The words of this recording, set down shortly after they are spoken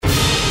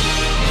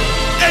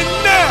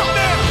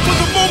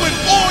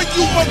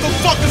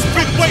motherfuckers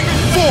been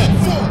waiting for.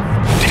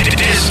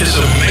 This is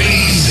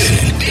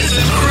amazing. This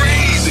is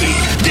crazy.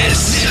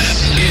 This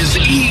is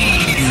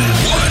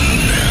E1.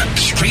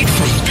 Straight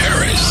from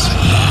Paris.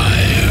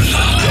 Live.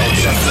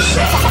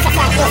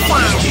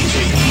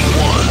 DJ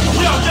E1.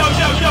 Yo,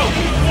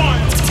 E1.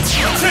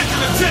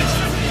 Attention.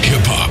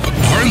 Hip-hop,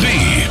 R&B,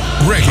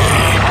 reggae.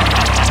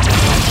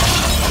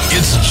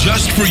 It's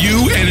just for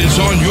you and it's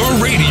on your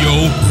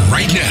radio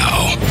right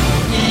now.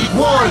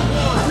 E1.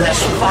 Let's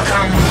fuck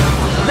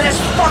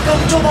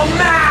 'em to the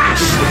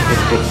max.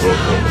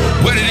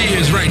 What it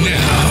is right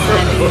now.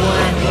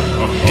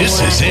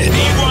 This is it.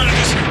 E1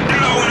 is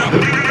blowing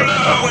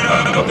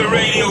up the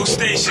radio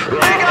station.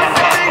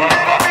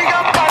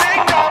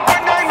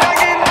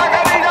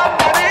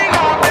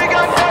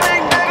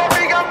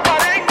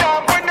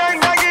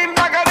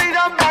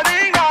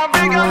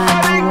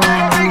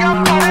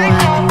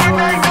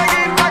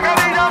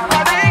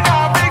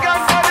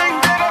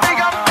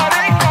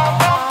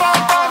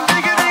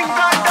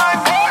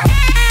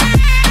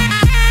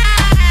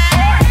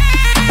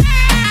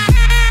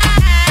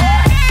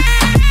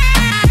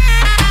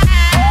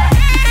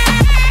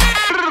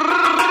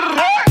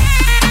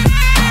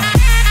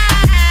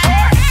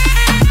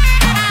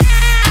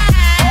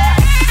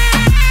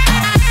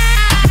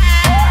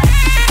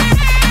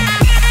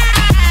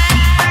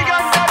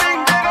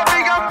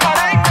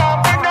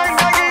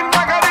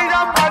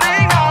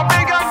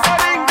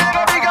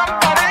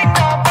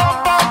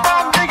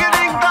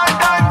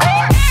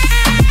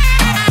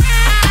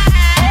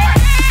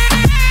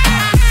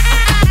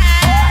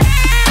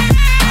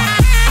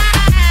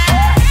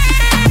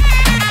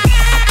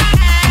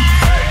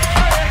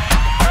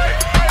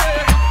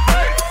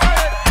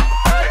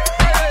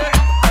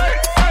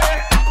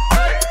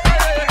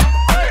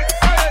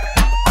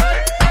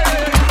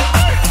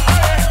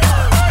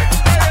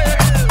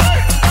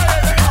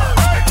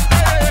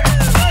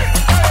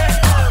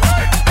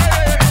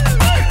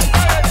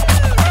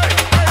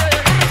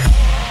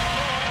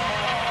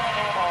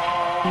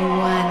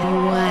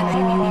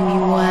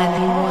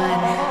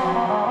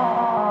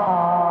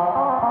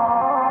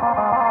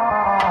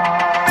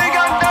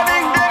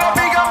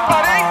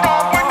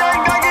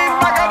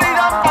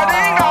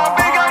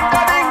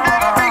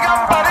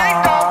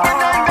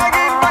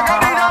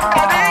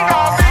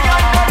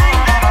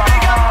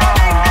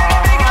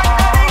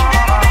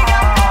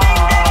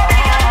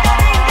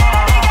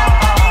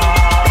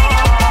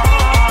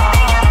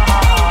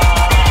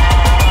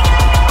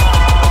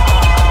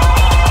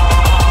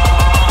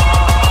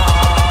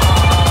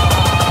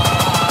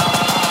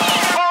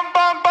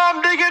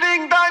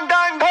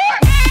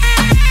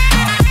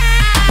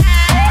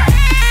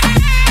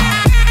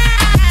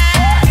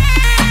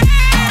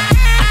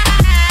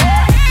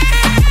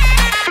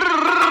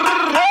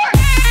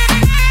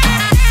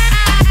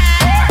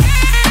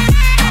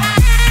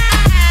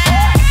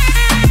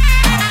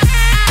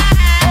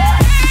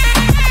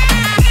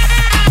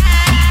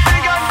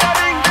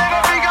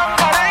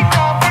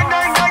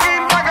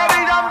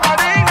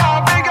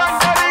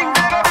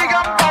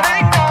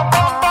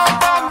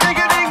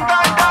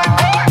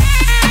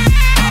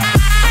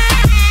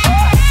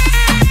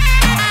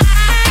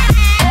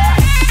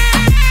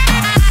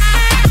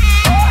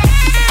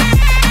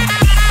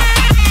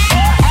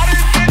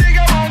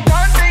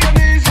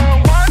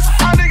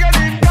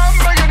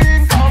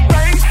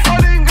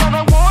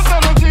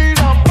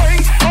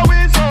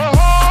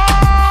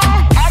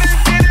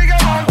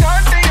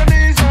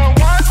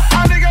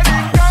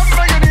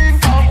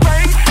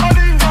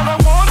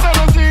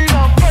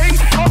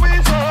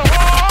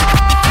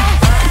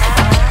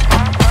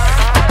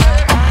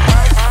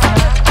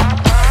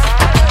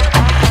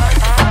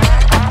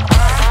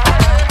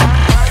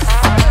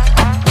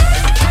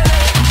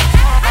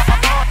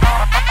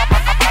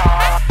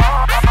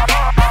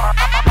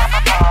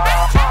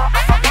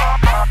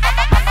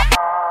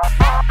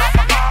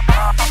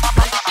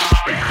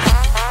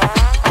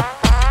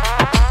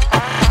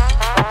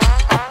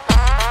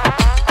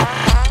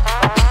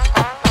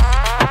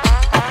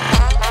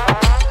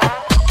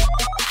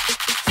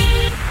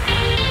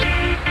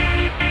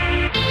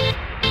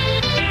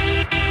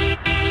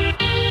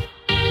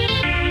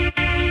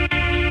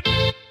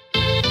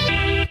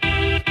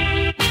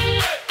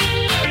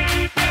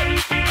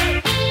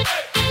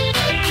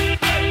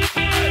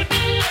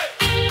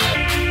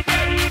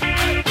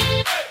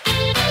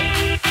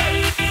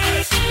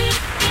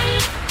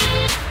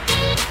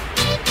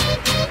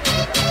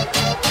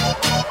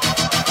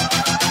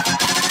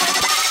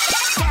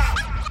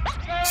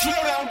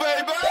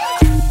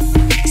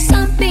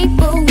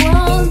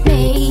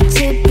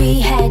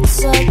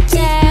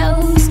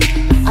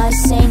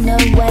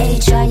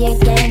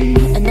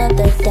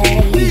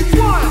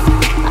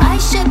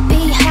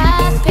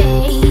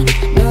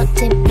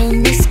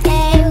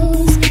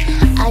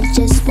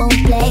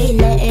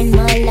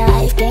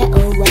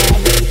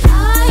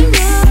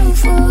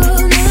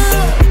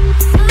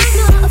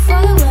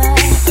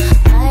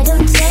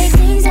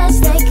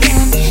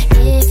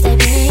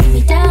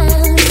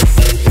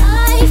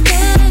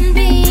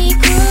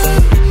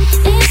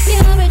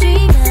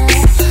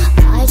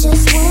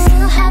 Just want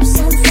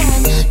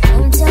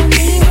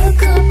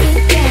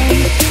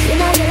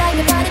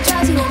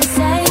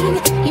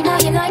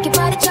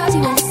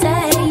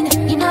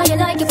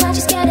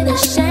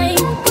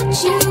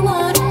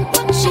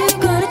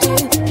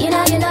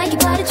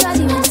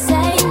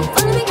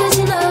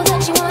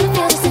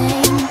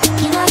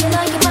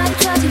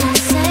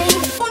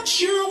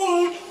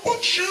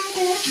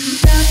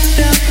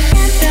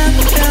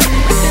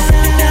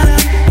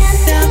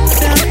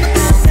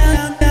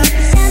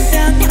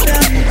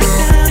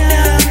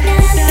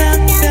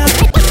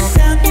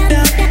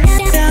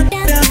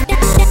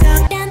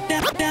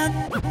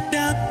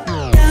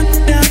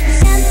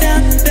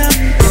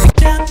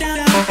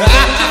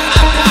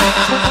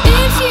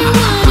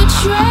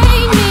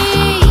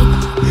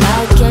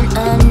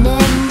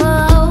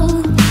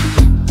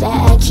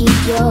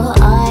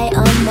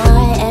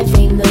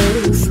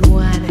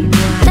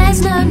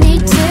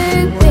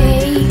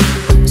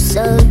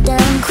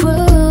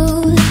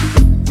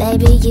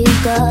Baby, you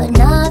got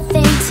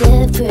nothing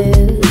to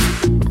prove.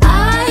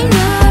 I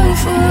know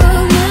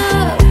full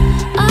well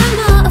I'm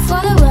not a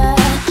follower.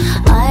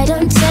 I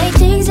don't take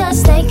things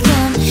as they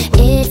come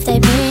if they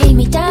bring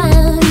me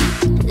down.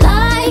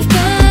 Life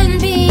can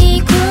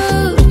be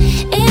cruel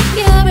if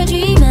you're a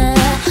dreamer.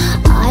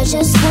 I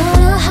just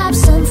wanna have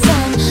some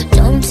fun.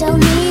 Don't tell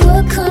me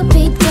what could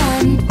be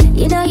done.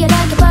 You know you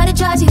like it, but it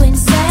drives you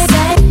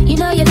insane. You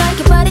know you like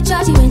it, but it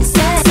drives you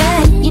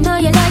insane. You know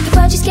you like it,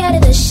 but you're scared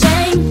of the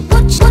shame.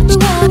 What you gonna do?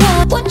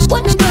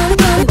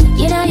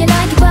 You know you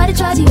like it, but it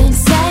drives you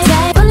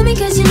insane. Follow me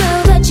 'cause you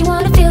know that you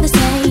wanna feel the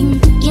same.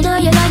 You know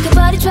you like it,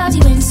 but it drives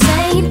you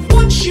insane.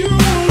 What you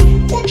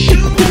want, what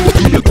you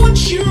want, what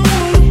you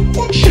want,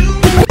 what you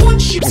want,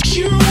 what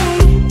you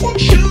want,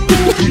 what you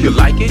want. Do you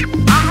like it?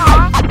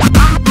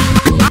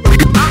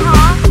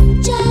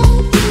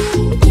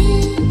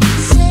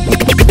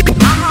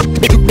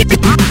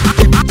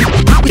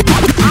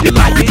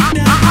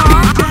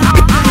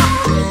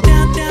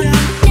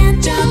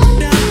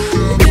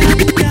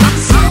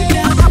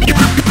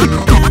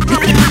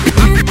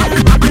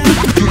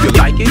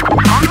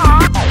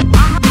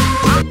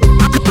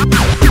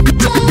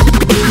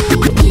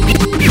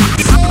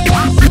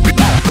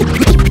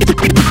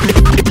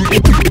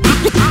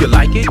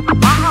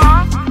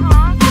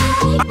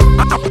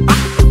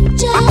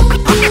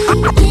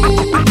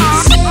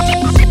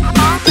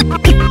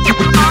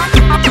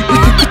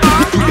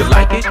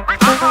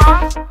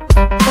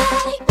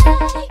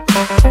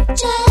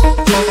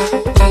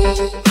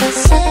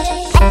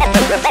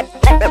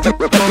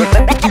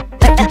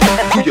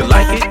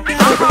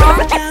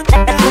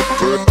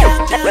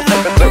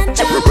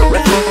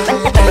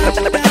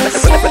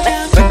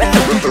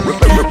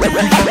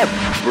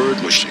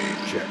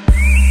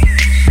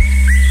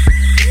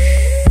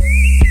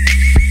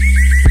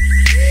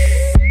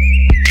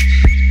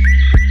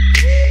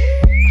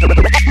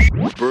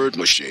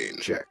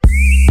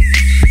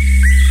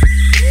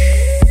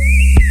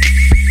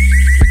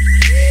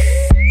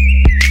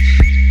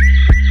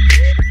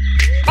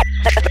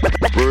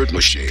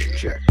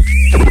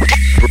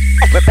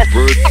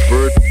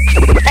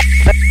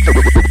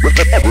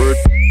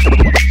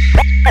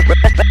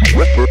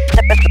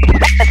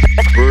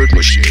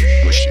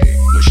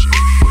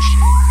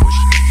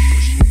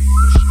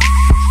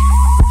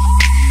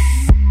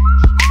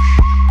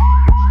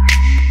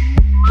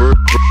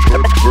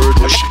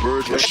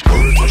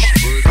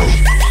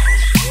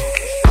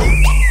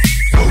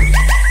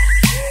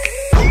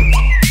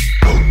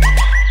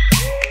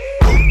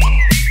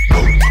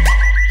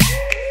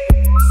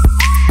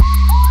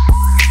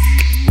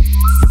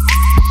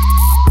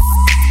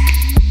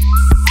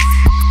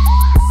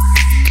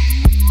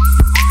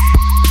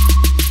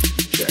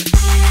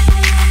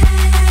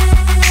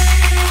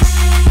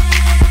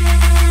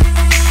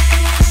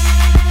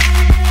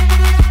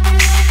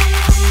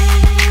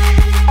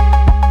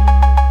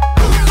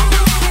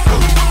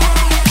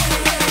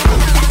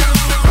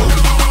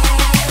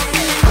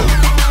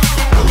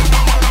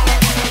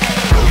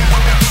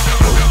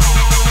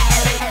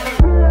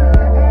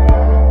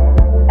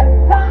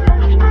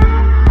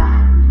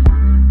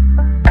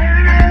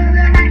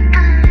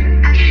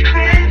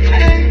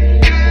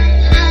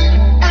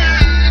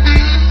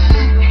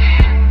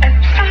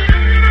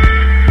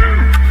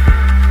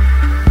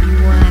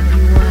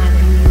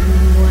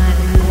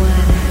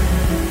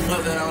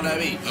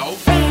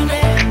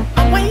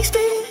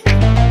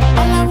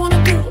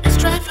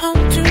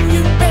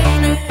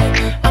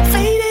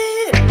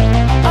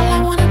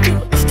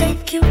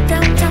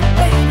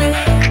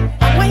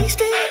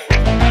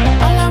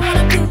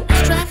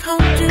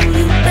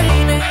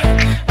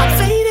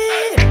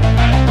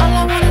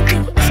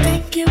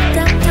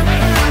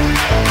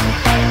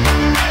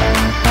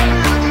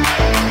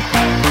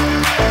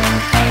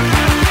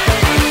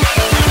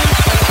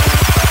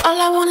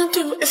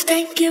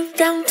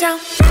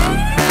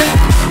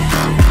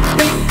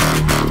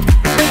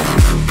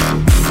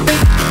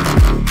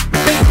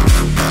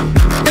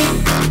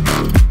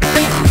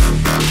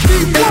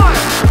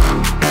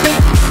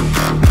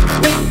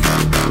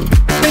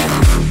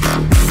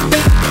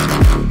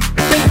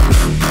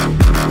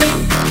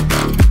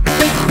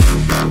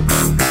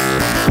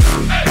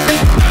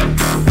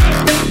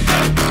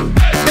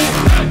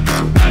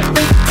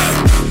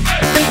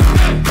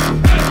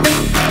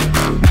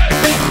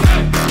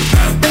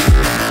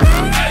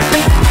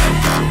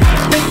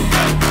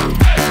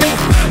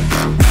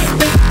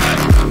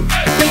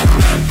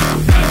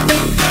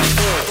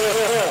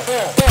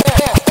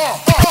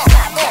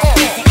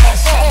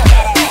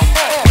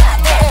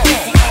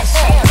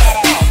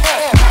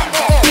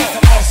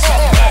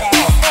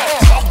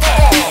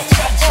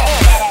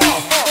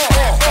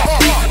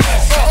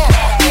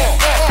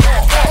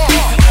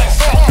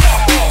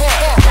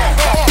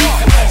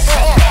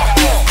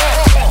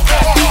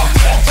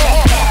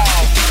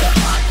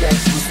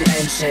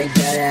 shake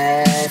that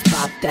ass.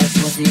 Pop that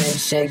pussy and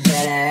shake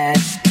that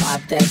ass.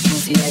 Shake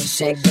that ass,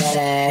 shake that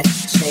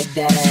ass. Shake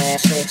that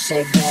ass,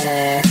 shake that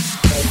ass.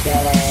 Shake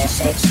that ass,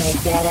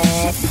 shake that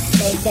ass.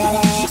 Shake that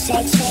ass,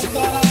 shake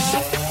that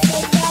ass.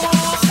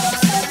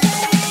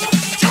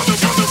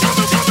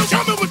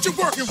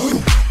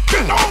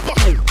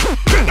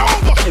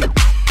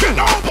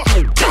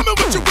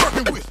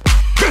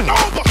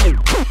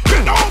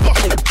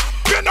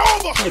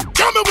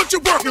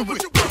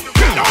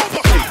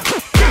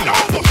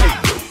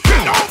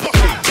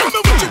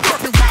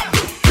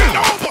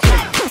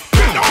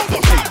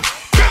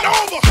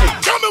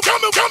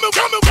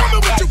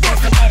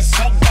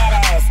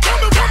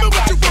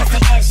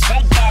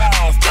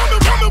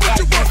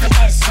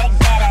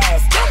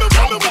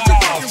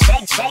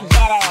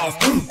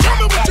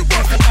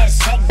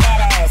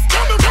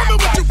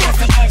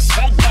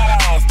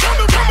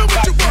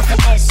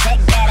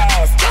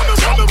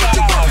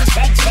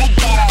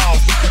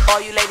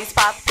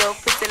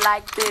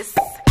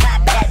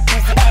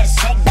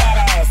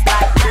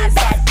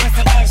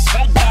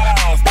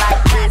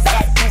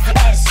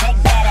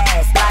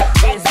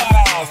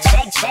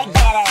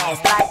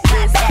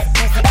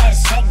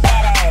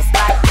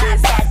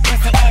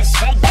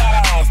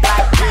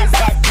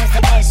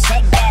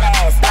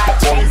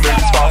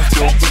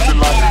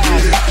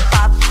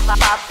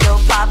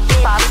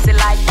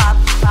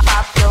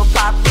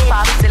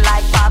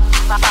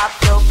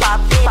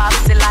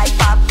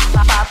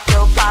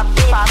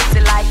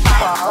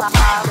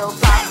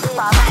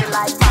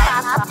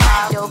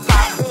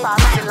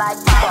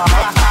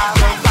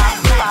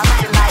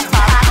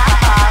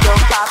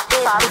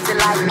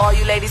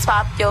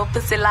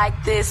 Pussy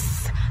like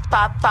this,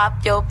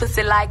 pop your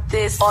pussy like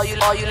this. All you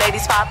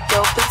ladies pop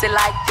your pussy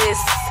like this,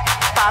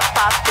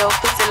 pop your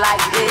pussy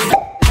like this.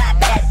 Pop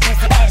that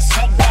pussy and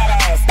shake that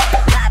ass.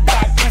 Pop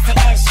that pussy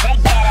and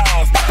shake that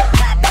ass.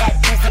 Pop that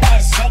pussy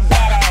and shake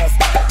that ass.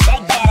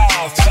 Shake that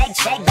ass,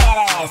 shake that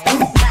ass.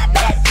 Pop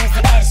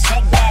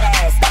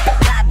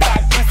that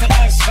pussy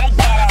and shake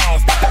that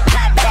ass. Pop that pussy and shake that ass. Pop that pussy and shake that ass.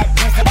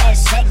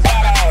 Shake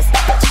that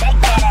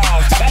ass, shake that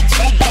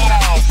ass.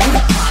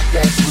 Pop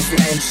that pussy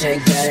and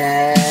shake that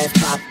ass.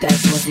 Pop that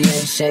pussy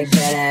and shake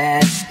that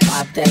ass.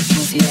 Pop that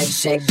pussy and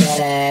shake that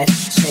ass.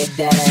 Shake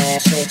that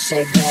ass, shake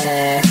that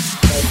ass.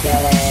 Shake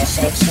that ass,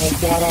 shake that ass. Shake that ass, shake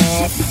that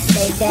ass.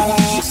 Shake that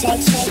ass,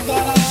 shake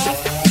that ass.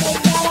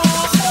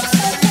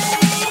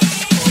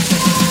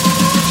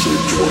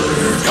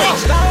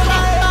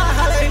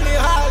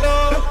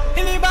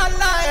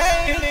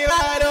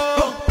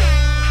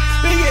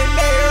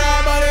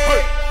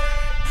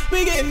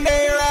 We getting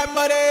there, right,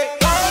 buddy.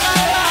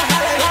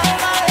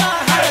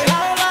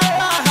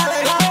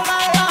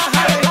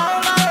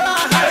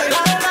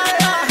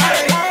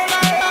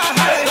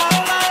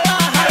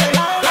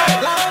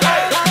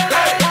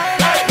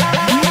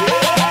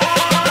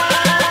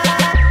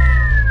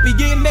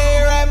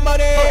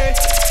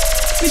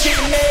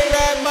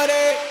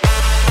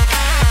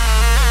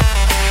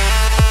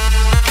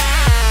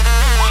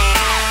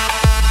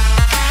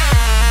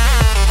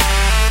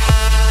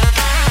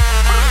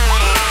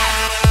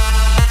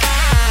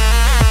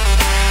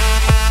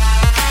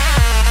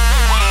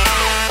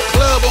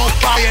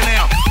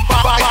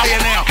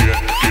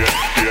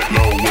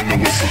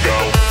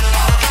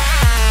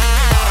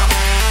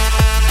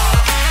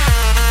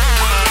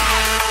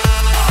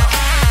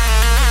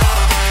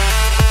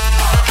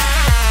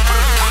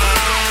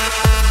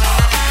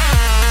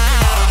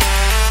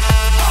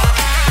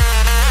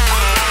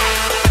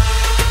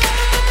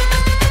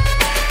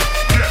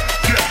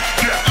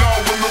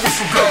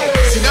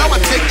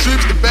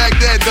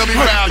 Dummy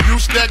round,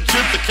 use that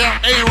trip to count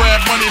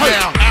A-Rap money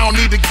now. I don't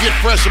need to get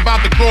fresh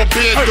about the grow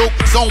beer dope.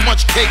 So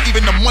much cake,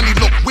 even the money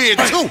look weird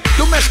too.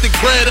 Domestic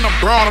bread and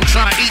abroad, I'm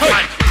trying to eat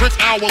like Prince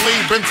Al-Wali,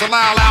 Bin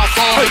Talal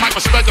Al-Saud. My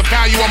perspective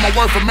value on my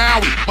word for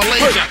Maui,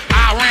 Malaysia,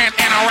 Iran,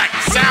 and Iraq,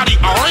 Saudi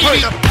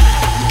Arabia.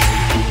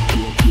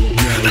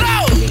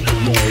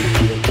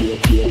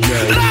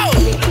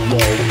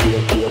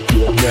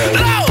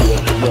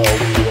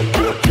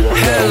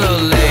 Hello,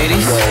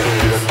 ladies.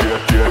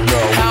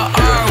 How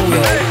are we?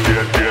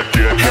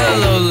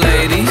 Hello,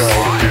 ladies.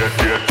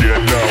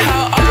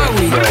 How are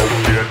we?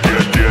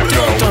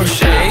 Don't throw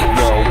shade.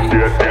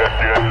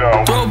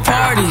 Throw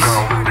parties.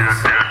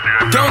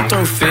 Don't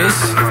throw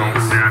fists.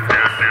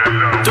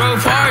 Throw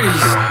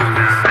parties.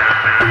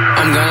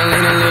 I'm gonna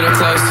lean a little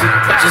closer,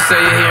 just so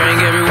you're hearing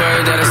every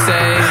word that I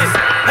say.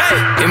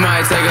 It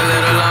might take a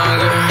little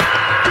longer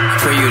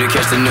for you to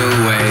catch the new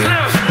wave.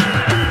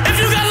 If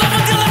you got love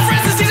until I'm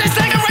friends, see that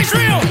second race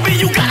real. Me,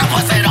 you gotta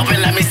bust it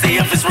open, let me see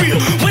if it's real.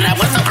 When that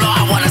whistle blow,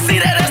 I wanna see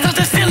that ass touch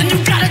the ceiling. You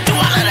gotta do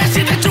all of that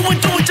shit that you would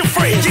do with your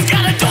friends. You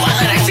gotta do all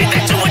of that shit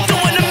that you would do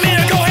in the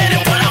mirror. Go ahead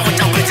and put on with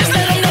your bitches,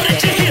 let them know that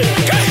you're here.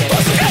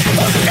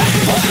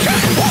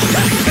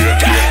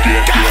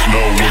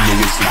 Know when the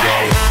whistle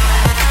goes.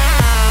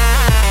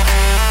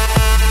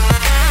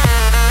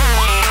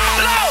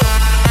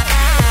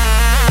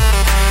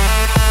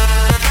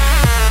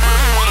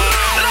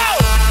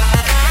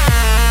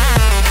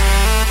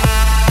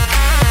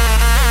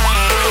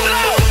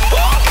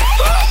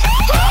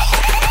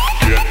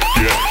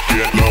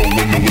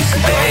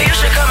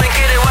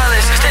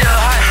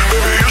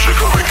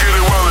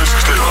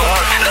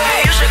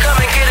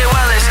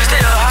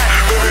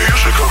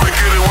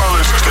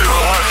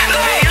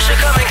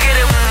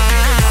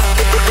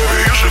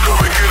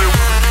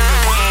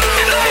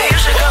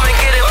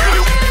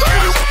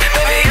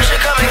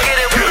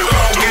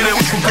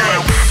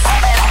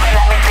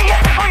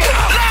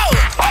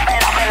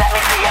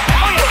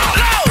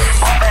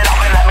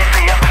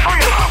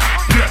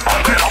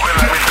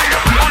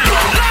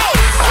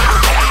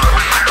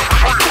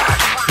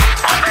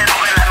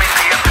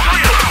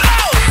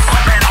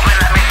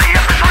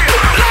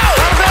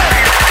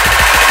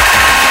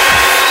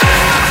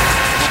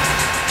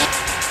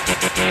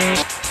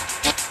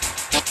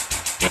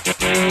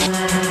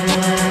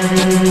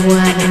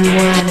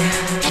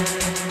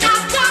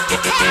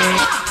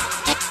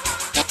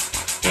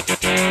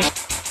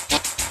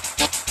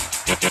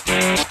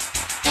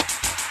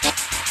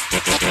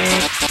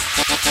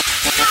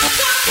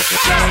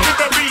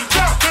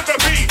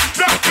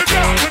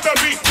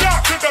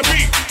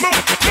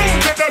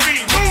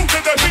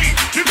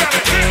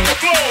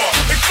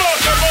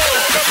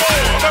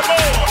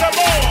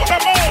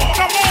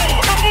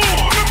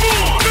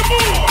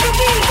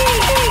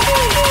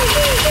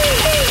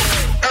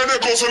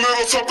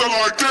 something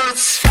like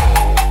this.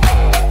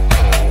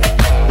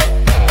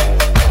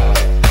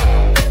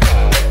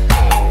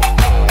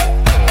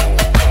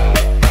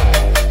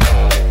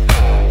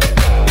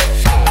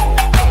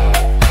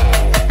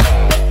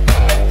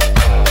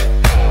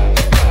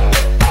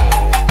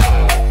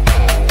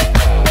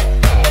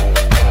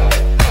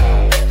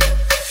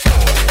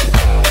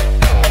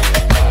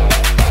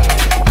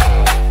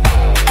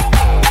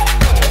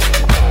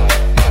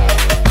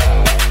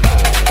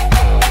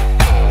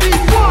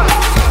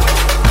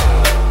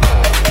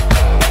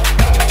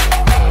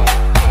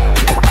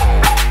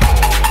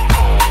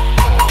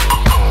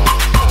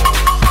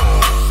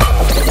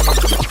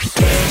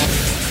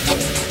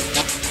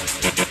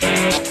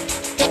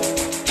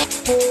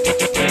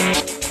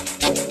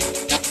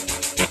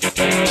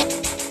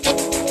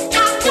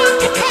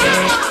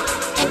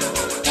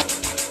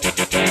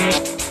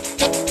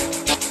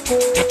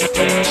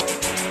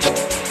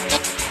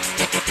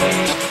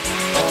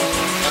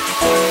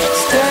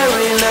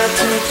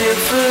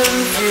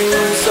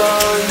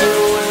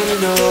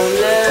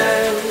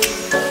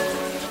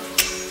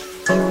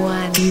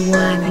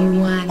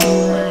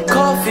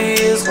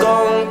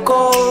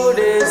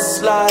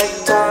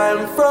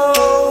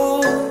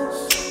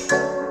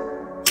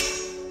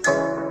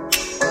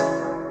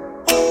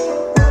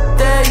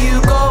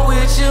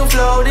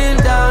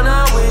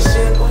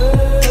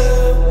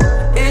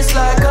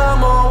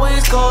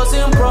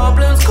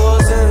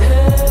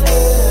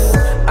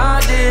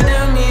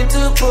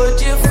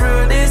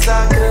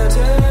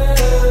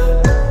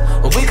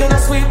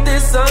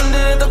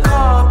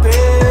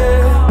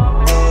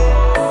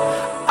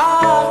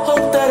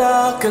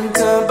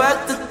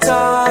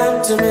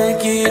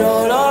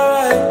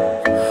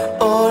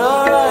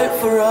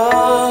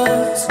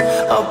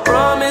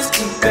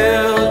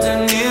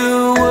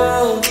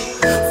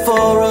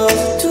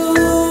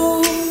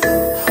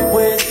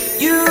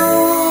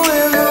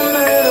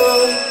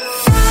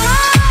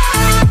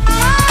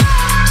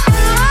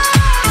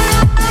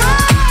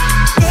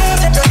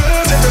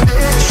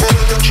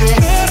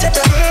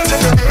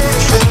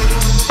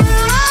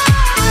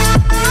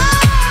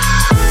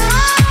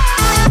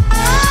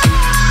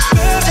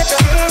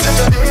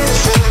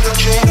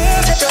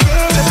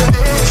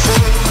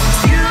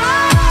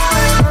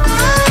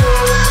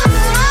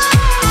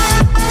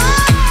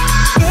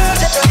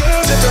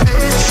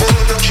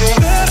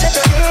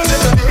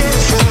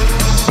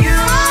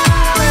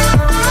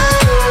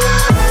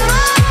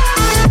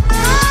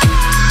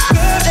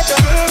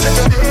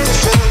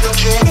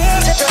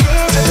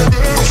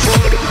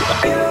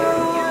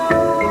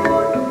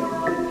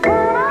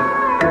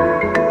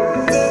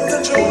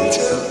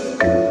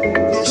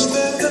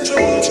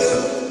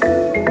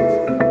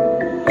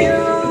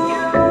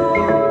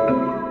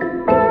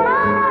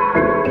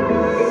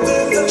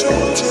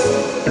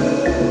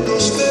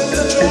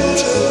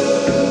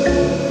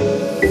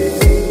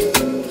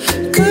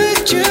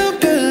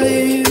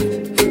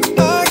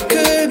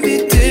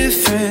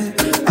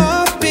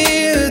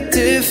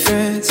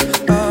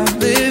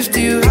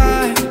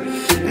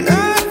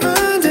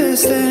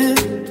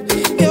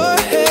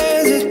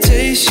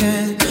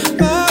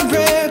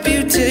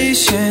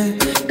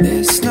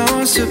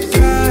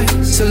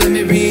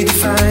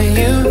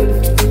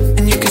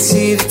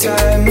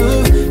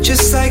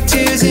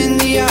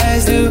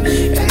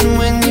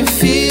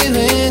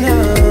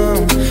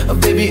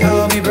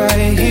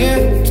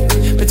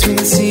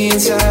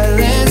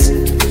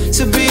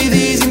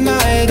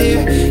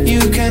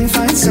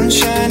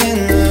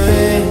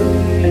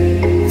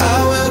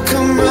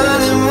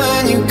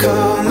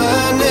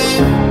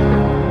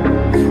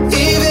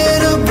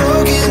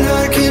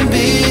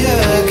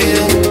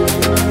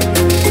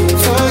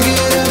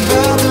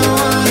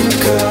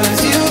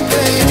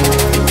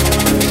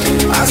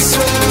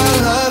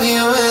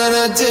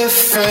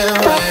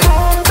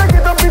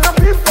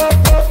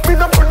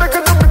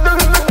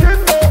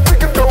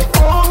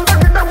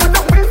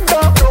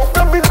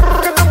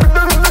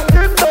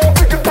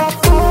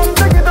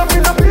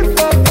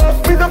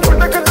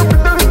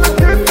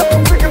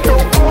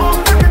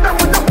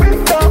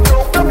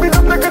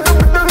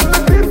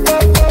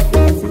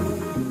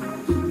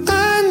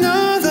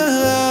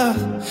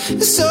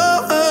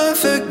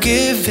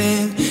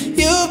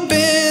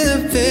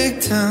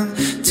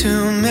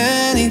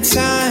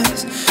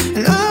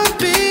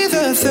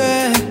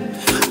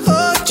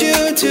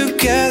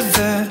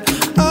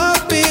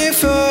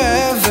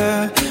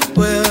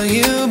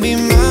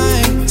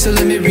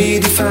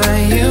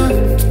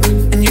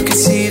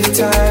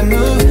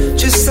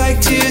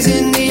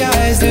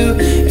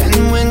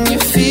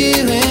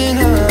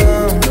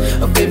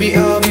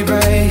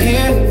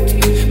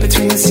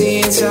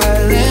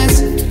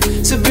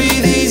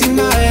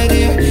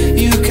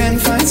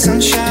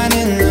 Sunshine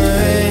in the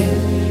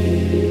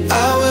rain.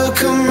 I will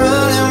come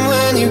running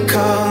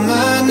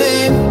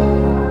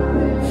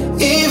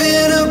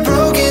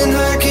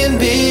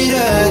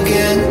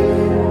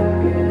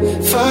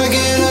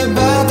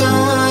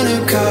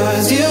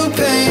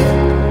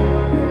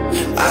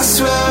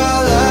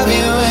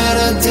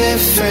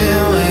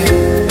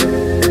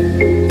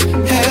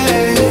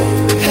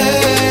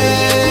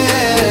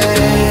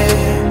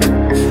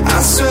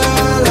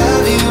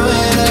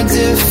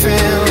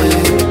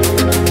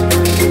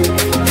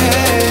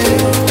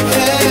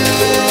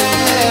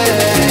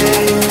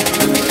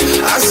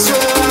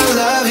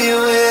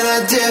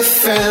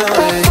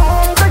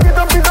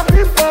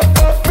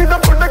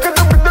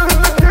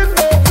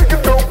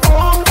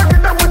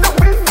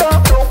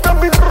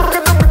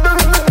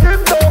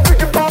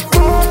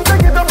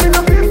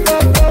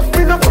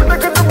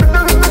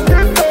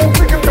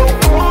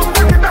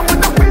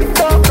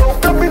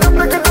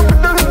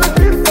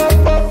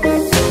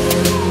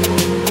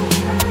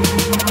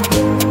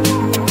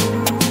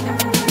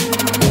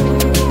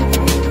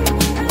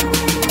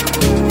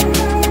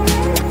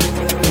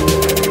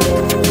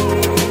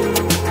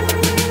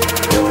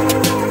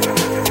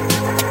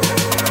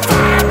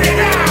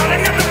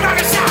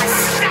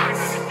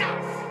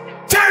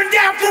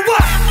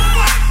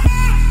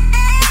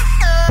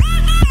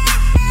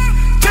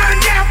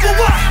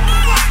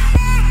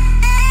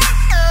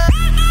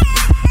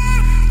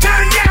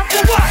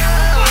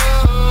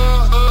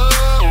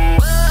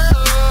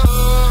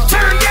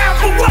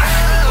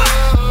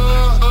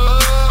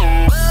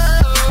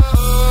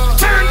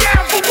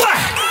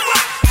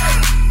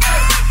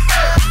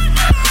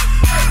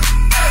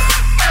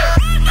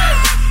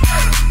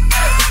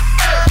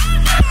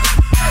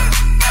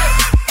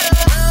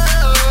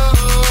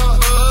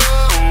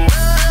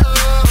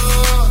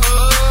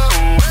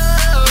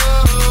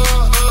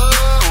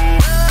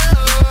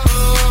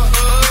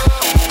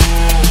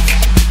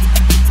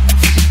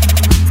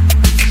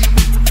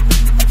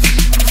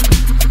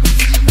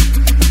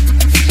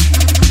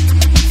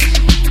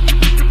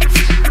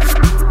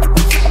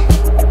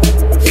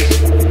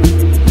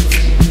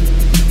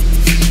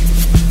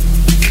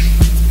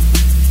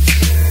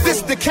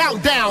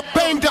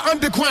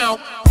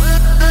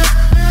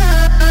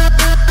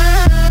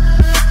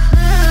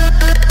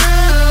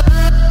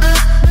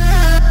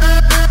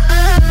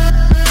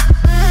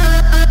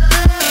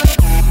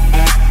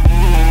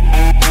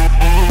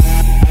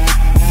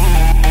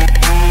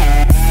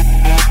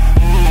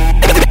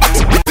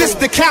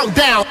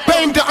countdown,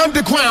 bang the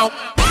underground.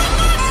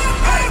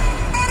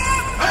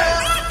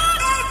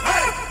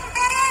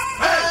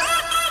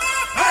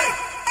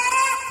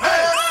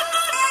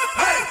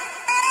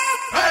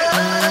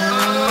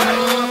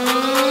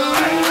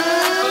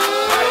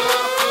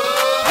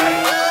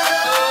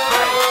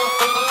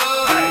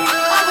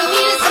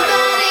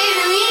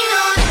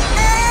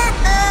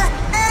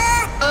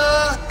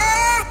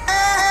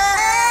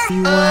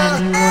 You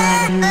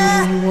want